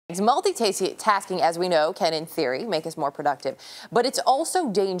Multitasking, as we know, can, in theory, make us more productive. But it's also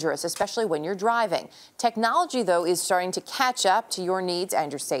dangerous, especially when you're driving. Technology, though, is starting to catch up to your needs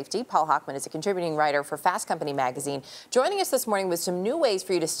and your safety. Paul Hochman is a contributing writer for Fast Company magazine, joining us this morning with some new ways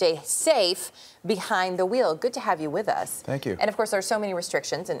for you to stay safe behind the wheel. Good to have you with us. Thank you. And, of course, there are so many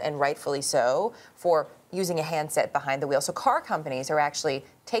restrictions, and rightfully so, for using a handset behind the wheel. So car companies are actually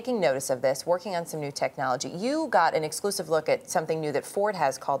taking notice of this, working on some new technology. You got an exclusive look at something new that Ford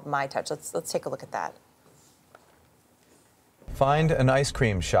has called MyTouch. Let's take a look at that. Find an ice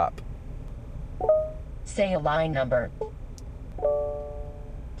cream shop. Say a line number.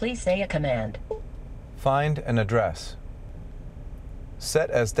 Please say a command. Find an address. Set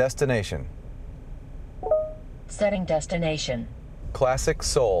as destination. Setting destination. Classic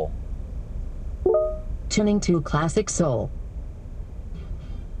soul. Tuning to classic soul.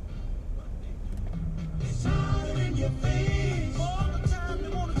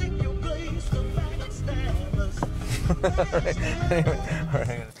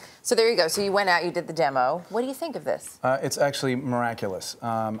 So there you go. So you went out, you did the demo. What do you think of this? It's actually miraculous.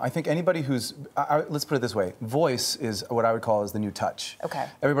 I think anybody who's, let's put it this way, voice is what I would call is the new touch. Okay.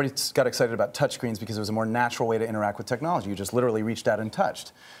 Everybody got excited about touch screens because it was a more natural way to interact with technology. You just literally reached out and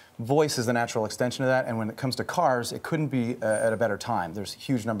touched. Voice is the natural extension of that, and when it comes to cars, it couldn't be at a better time. There's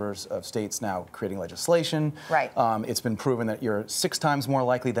huge numbers of states now creating legislation. Right. It's been proven that you're 6 times more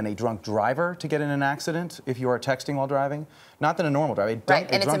likely than a drunk driver to get in an accident if you are texting while driving, not than a normal driver. Right,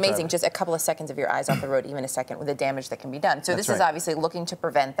 and it's amazing, just a couple of seconds of your eyes off the road, even a second, with the damage that can be done. So this is obviously looking to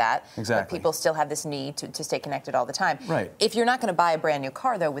prevent that. Exactly. But people still have this need to stay connected all the time. Right. If you're not going to buy a brand new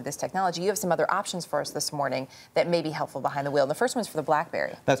car, though, with this technology, you have some other options for us this morning that may be helpful behind the wheel. And the first one's for the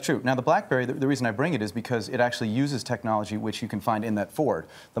Blackberry. That's true. Now, the Blackberry, the reason I bring it is because it actually uses technology which you can find in that Ford.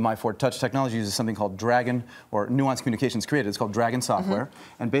 The My Ford Touch technology uses something called Dragon, or Nuance Communications created. It's called Dragon software.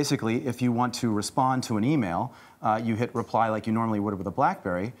 And basically, if you want to respond to an email, you hit reply like you normally would with a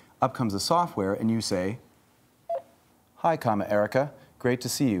Blackberry. Up comes the software, and you say, "Hi, Erica. Great to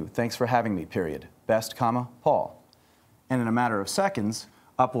see you. Thanks for having me, period. Best, Paul." And in a matter of seconds,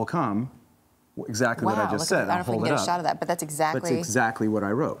 up will come exactly what I just said. I don't know if we can get a shot of that, but that's exactly what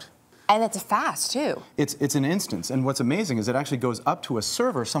I wrote. And it's fast, too. It's an instance, and what's amazing is it actually goes up to a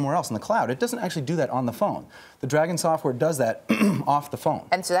server somewhere else in the cloud. It doesn't actually do that on the phone. The Dragon software does that off the phone.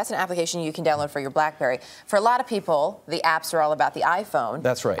 And so that's an application you can download for your Blackberry. For a lot of people, the apps are all about the iPhone.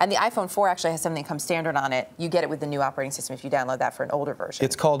 That's right. And the iPhone 4 actually has something that comes standard on it. You get it with the new operating system if you download that for an older version.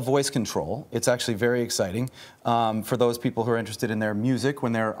 It's called voice control. It's actually very exciting for those people who are interested in their music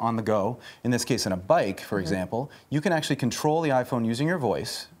when they're on the go. In this case, in a bike, for example, you can actually control the iPhone using your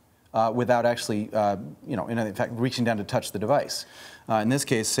voice. Without actually, in fact, reaching down to touch the device. In this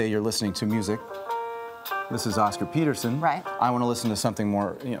case, say you're listening to music. This is Oscar Peterson. Right. I want to listen to something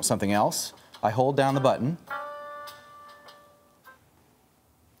more, something else. I hold down the button.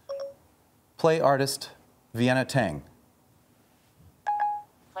 Play artist Vienna Teng.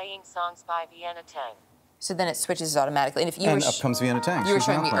 Playing songs by Vienna Teng. So then it switches automatically. And if you and up comes Vienna Teng. You were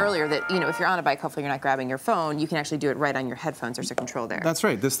showing me earlier that, if you're on a bike, hopefully you're not grabbing your phone, you can actually do it right on your headphones. There's a control there. That's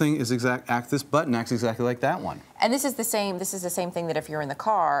right. This thing is this button acts exactly like that one. And this is the same thing that if you're in the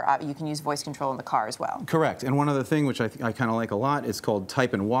car, you can use voice control in the car as well. Correct. And one other thing which I kind of like a lot is called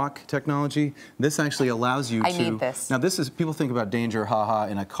type and walk technology. This actually allows you to. I need this. Now this is, people think about danger, haha,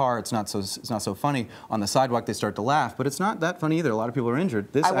 in a car it's not so funny. On the sidewalk they start to laugh, but it's not that funny either. A lot of people are injured.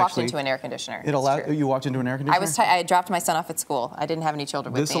 I walked into an air conditioner. You walked into an air conditioner? I dropped my son off at school. I didn't have any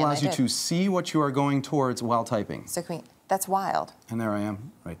children with me. This allows you to see what you are going towards while typing. So that's wild. And there I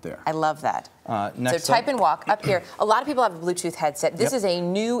am, right there. I love that. Next so type and walk up here. A lot of people have a Bluetooth headset. This is a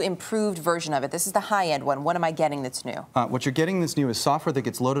new, improved version of it. This is the high-end one. What am I getting that's new? What you're getting that's new is software that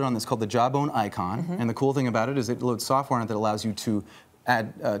gets loaded on this called the Jawbone icon. And the cool thing about it is it loads software on it that allows you to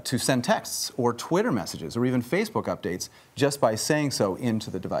to send texts or Twitter messages or even Facebook updates just by saying so into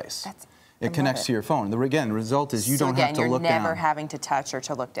the device. It connects to your phone. The result is you don't have to look down. You're never having to touch or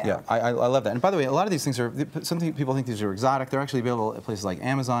to look down. Yeah, I love that. And by the way, a lot of these things are, some people think these are exotic. They're actually available at places like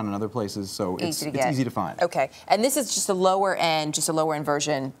Amazon and other places, so it's easy to find. Okay, and this is just a lower end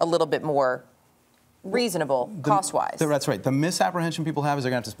version, a little bit more reasonable cost-wise. That's right. The misapprehension people have is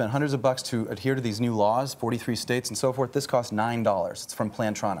they're going to have to spend hundreds of bucks to adhere to these new laws, 43 states and so forth. This costs $9. It's from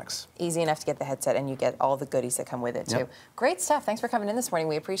Plantronics. Easy enough to get the headset, and you get all the goodies that come with it, too. Great stuff. Thanks for coming in this morning.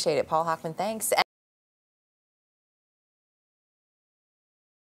 We appreciate it. Paul Hochman, thanks.